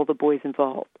efforts of all the boys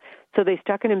involved. So they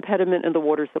stuck an impediment in the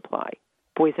water supply.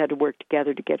 Boys had to work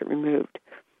together to get it removed.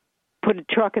 Put a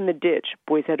truck in the ditch.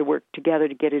 Boys had to work together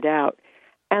to get it out.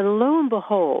 And lo and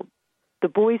behold, the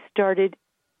boys started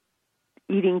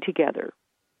eating together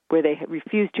where they had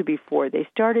refused to before. They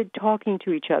started talking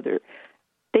to each other.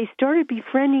 They started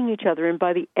befriending each other, and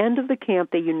by the end of the camp,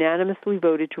 they unanimously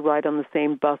voted to ride on the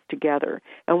same bus together.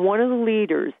 And one of the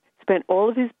leaders spent all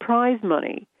of his prize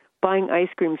money buying ice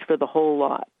creams for the whole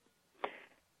lot.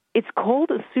 It's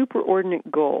called a superordinate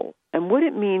goal, and what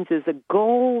it means is a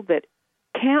goal that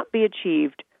can't be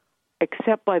achieved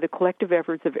except by the collective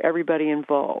efforts of everybody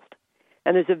involved.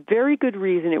 And there's a very good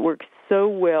reason it works so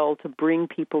well to bring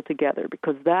people together,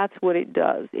 because that's what it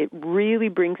does. It really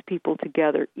brings people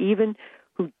together, even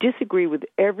who disagree with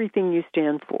everything you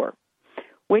stand for.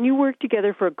 When you work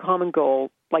together for a common goal,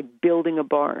 like building a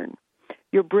barn,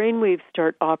 your brainwaves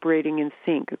start operating in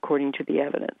sync, according to the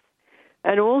evidence.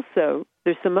 And also,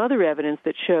 there's some other evidence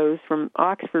that shows from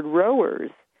Oxford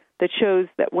rowers that shows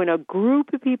that when a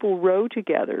group of people row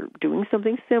together doing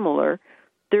something similar,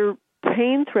 their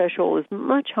pain threshold is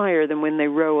much higher than when they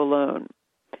row alone.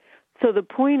 So the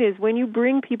point is, when you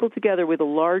bring people together with a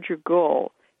larger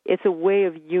goal, it's a way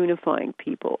of unifying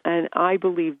people. And I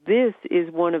believe this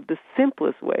is one of the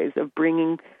simplest ways of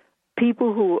bringing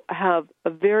people who have a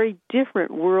very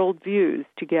different worldviews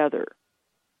together.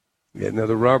 Yeah, now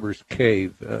the Robbers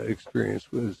Cave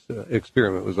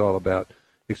experiment was all about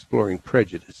exploring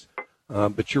prejudice.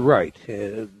 But you're right.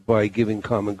 By giving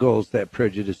common goals, that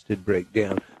prejudice did break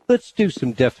down. Let's do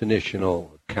some definitional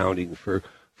accounting for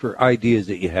ideas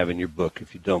that you have in your book,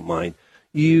 if you don't mind.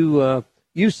 You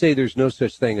say there's no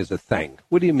such thing as a thing.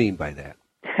 What do you mean by that?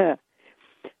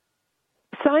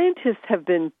 Scientists have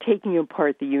been taking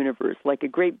apart the universe like a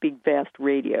great big vast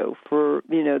radio for,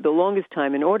 the longest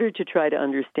time in order to try to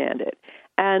understand it.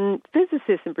 And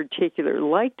physicists in particular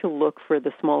like to look for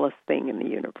the smallest thing in the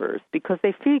universe because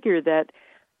they figure that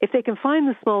if they can find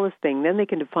the smallest thing, then they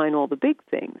can define all the big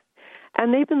things.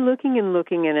 And they've been looking,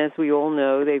 and as we all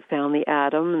know, they found the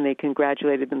atom, and they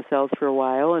congratulated themselves for a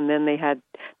while, and then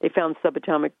they found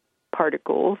subatomic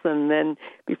particles, and then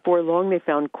before long they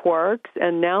found quarks,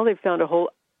 and now they've found a whole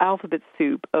alphabet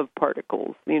soup of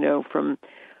particles, from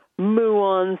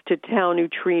muons to tau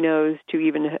neutrinos to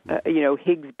even,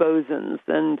 Higgs bosons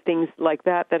and things like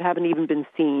that haven't even been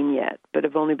seen yet, but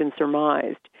have only been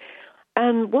surmised.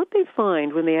 And what they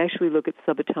find when they actually look at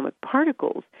subatomic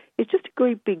particles is just a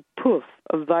great big poof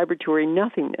of vibratory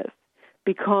nothingness,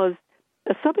 because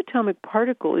a subatomic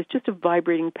particle is just a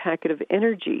vibrating packet of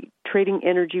energy, trading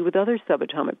energy with other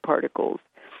subatomic particles.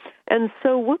 And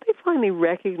so what they finally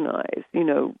recognize,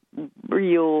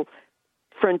 real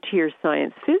frontier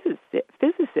science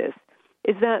physicists,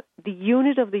 is that the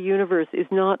unit of the universe is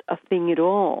not a thing at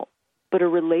all, but a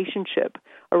relationship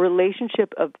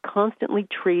of constantly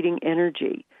trading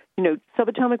energy.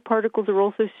 Subatomic particles are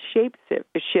also shape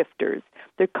shifters.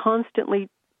 They're constantly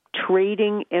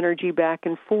trading energy back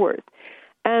and forth.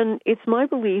 And it's my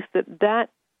belief that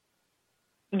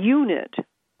unit,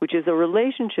 which is a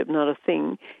relationship, not a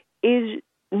thing, is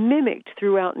mimicked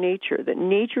throughout nature, that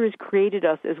nature has created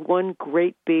us as one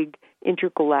great big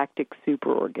intergalactic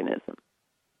superorganism.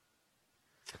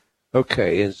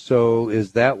 Okay, and so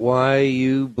is that why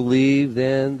you believe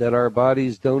then that our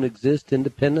bodies don't exist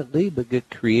independently but get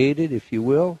created, if you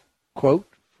will, quote,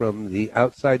 from the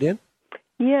outside in?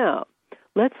 Yeah.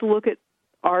 Let's look at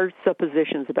our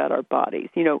suppositions about our bodies.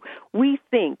 We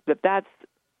think that that's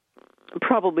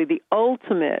probably the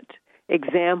ultimate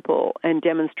example and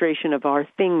demonstration of our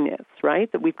thingness,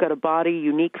 right? That we've got a body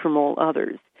unique from all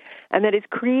others. And that it's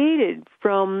created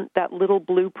from that little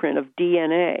blueprint of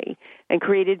DNA and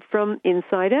created from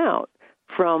inside out,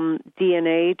 from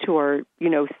DNA to our,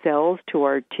 cells, to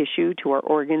our tissue, to our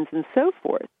organs, and so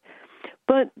forth.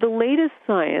 But the latest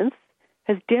science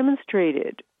has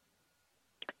demonstrated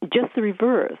just the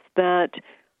reverse, that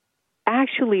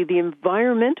actually the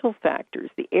environmental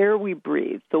factors, the air we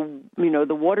breathe, the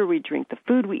water we drink, the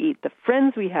food we eat, the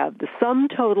friends we have, the sum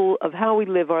total of how we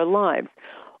live our lives,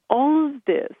 all of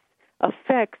this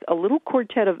affects a little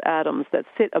quartet of atoms that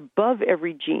sit above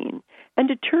every gene and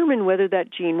determine whether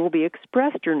that gene will be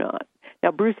expressed or not.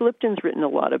 Now, Bruce Lipton's written a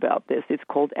lot about this. It's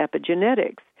called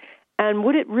epigenetics. And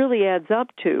what it really adds up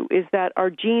to is that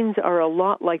our genes are a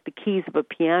lot like the keys of a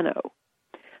piano.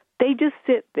 They just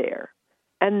sit there.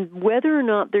 And whether or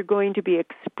not they're going to be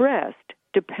expressed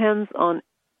depends on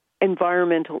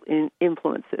environmental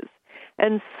influences.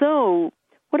 And so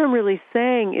what I'm really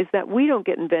saying is that we don't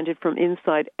get invented from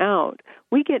inside out.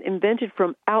 We get invented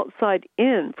from outside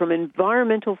in, from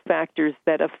environmental factors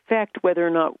that affect whether or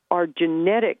not our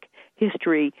genetic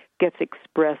history gets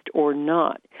expressed or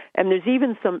not. And there's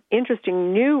even some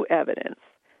interesting new evidence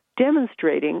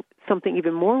demonstrating something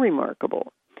even more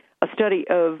remarkable. A study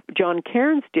of John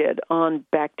Cairns did on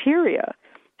bacteria,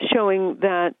 showing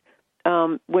that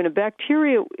when a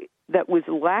bacteria that was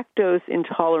lactose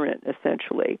intolerant,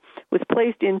 essentially, was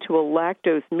placed into a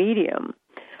lactose medium,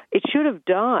 it should have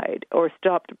died or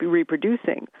stopped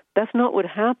reproducing. That's not what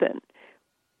happened.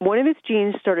 One of its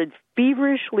genes started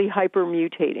feverishly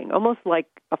hypermutating, almost like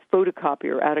a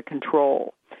photocopier out of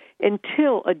control,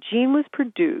 until a gene was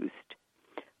produced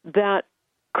that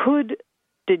could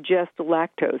digest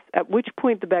lactose, at which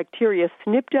point the bacteria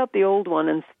snipped out the old one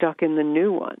and stuck in the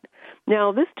new one.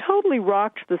 Now, this totally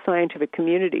rocked the scientific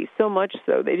community, so much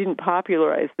so they didn't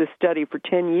popularize this study for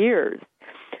 10 years,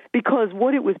 because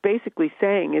what it was basically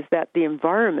saying is that the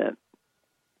environment,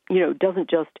 doesn't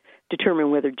just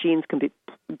determine whether genes can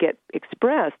get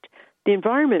expressed. The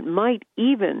environment might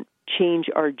even change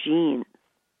our genes.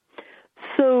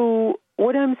 So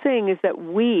what I'm saying is that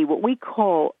what we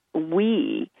call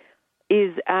we,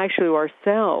 is actually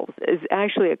ourselves, is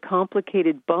actually a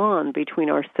complicated bond between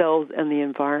ourselves and the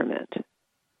environment.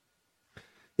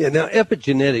 Yeah, now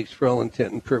epigenetics, for all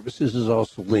intent and purposes, is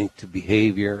also linked to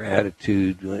behavior,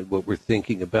 attitude, what we're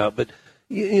thinking about. But,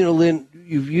 Lynn,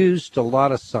 you've used a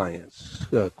lot of science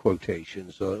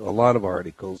quotations, a lot of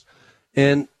articles.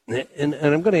 And I'm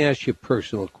going to ask you a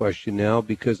personal question now,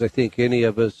 because I think any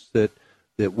of us that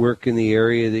work in the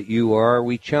area that you are,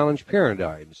 we challenge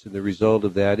paradigms. And the result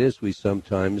of that is we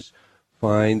sometimes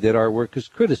find that our work is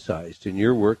criticized. And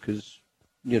your work is,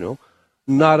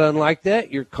 not unlike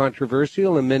that. You're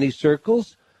controversial in many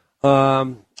circles.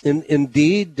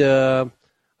 Indeed,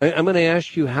 I'm going to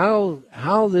ask you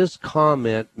how this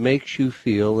comment makes you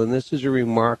feel. And this is a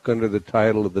remark under the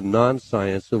title of The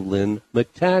Non-Science of Lynn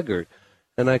McTaggart.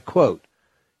 And I quote,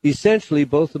 Essentially,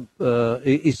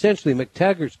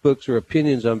 McTaggart's books are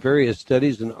opinions on various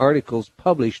studies and articles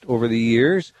published over the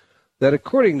years that,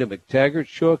 according to McTaggart,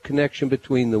 show a connection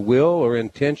between the will or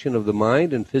intention of the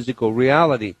mind and physical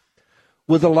reality.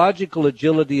 With the logical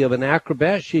agility of an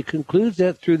acrobat, she concludes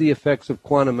that through the effects of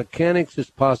quantum mechanics,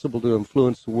 it's possible to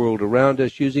influence the world around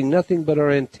us using nothing but our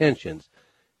intentions.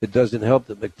 It doesn't help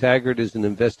that McTaggart is an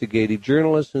investigative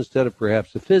journalist instead of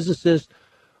perhaps a physicist,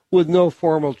 with no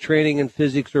formal training in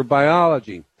physics or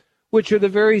biology, which are the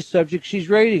very subjects she's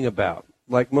writing about.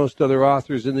 Like most other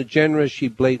authors in the genre, she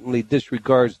blatantly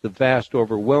disregards the vast,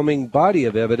 overwhelming body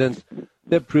of evidence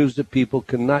that proves that people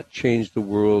cannot change the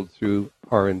world through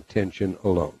our intention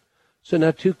alone. So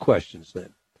now 2 questions then.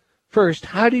 First,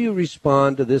 how do you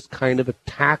respond to this kind of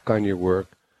attack on your work,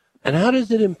 and how does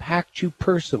it impact you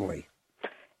personally?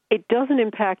 It doesn't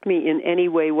impact me in any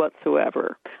way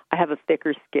whatsoever. I have a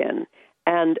thicker skin.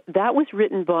 And that was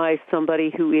written by somebody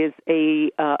who is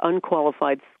a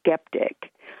unqualified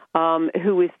skeptic,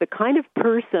 who is the kind of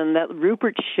person that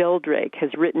Rupert Sheldrake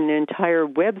has written an entire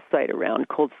website around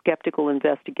called Skeptical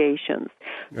Investigations.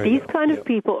 These kind of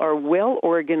people are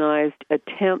well-organized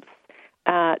attempts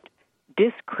at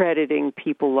discrediting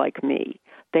people like me.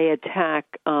 They attack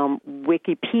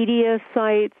Wikipedia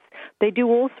sites. They do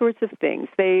all sorts of things.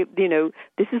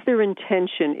 This is their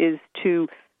intention, is to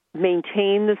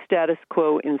maintain the status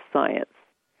quo in science.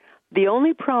 The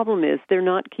only problem is they're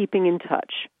not keeping in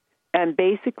touch. And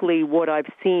basically what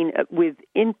I've seen with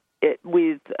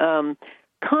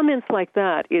comments like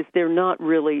that is they're not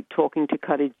really talking to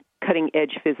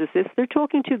cutting-edge physicists. They're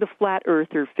talking to the flat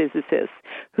earther physicists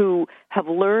who have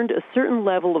learned a certain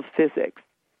level of physics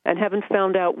and haven't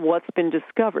found out what's been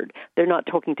discovered. They're not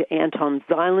talking to Anton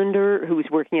Zeilander, who's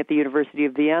working at the University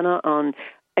of Vienna on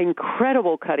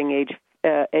incredible cutting-edge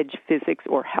physics,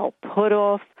 or Hal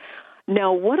Puthoff.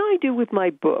 Now, what I do with my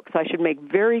books, I should make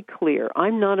very clear,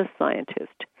 I'm not a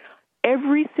scientist.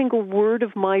 Every single word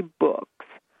of my books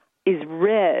is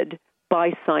read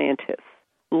by scientists,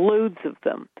 loads of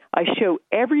them. I show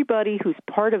everybody who's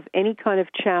part of any kind of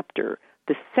chapter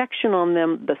the section on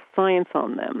them, the science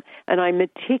on them, and I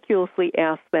meticulously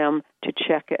ask them to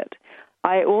check it.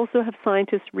 I also have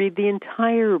scientists read the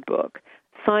entire book,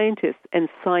 scientists and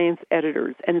science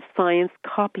editors and science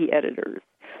copy editors.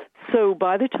 So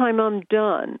by the time I'm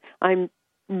done, I'm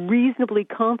reasonably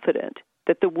confident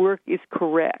that the work is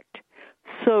correct.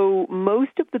 So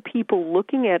most of the people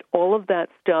looking at all of that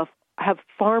stuff have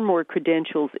far more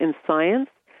credentials in science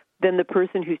than the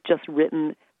person who's just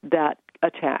written that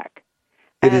attack.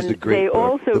 It is a great book. They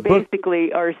also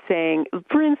basically are saying,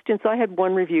 for instance, I had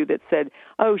one review that said,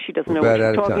 she doesn't know what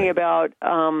she's talking about.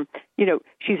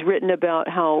 She's written about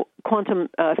how quantum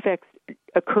effects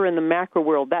occur in the macro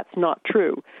world. That's not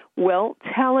true. Well,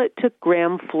 tell it to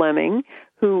Graham Fleming,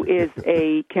 who is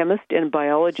a chemist and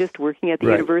biologist working at the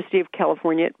University of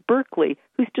California at Berkeley,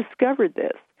 who's discovered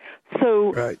this.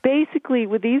 So basically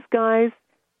with these guys,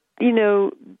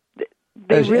 the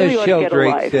They really ought to get a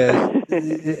life.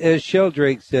 As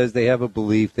Sheldrake says, they have a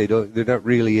belief. They're not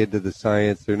really into the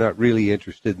science. They're not really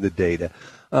interested in the data.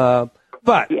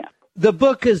 But the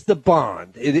book is The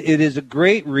Bond. It is a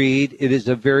great read. It is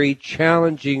a very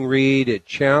challenging read. It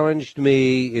challenged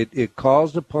me. It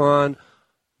calls upon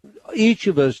each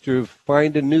of us to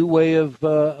find a new way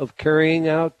of carrying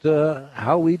out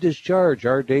how we discharge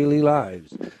our daily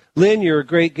lives. Lynn, you're a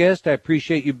great guest. I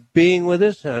appreciate you being with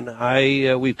us, and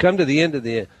we've come to the end of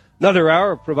another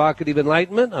hour of Provocative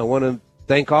Enlightenment. I want to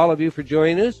thank all of you for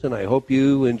joining us, and I hope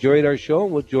you enjoyed our show,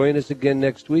 and will join us again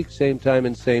next week, same time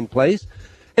and same place.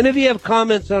 And if you have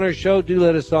comments on our show, do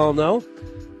let us all know.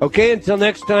 Okay, until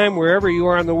next time, wherever you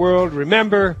are in the world,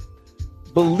 remember,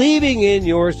 believing in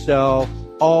yourself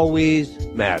always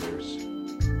matters.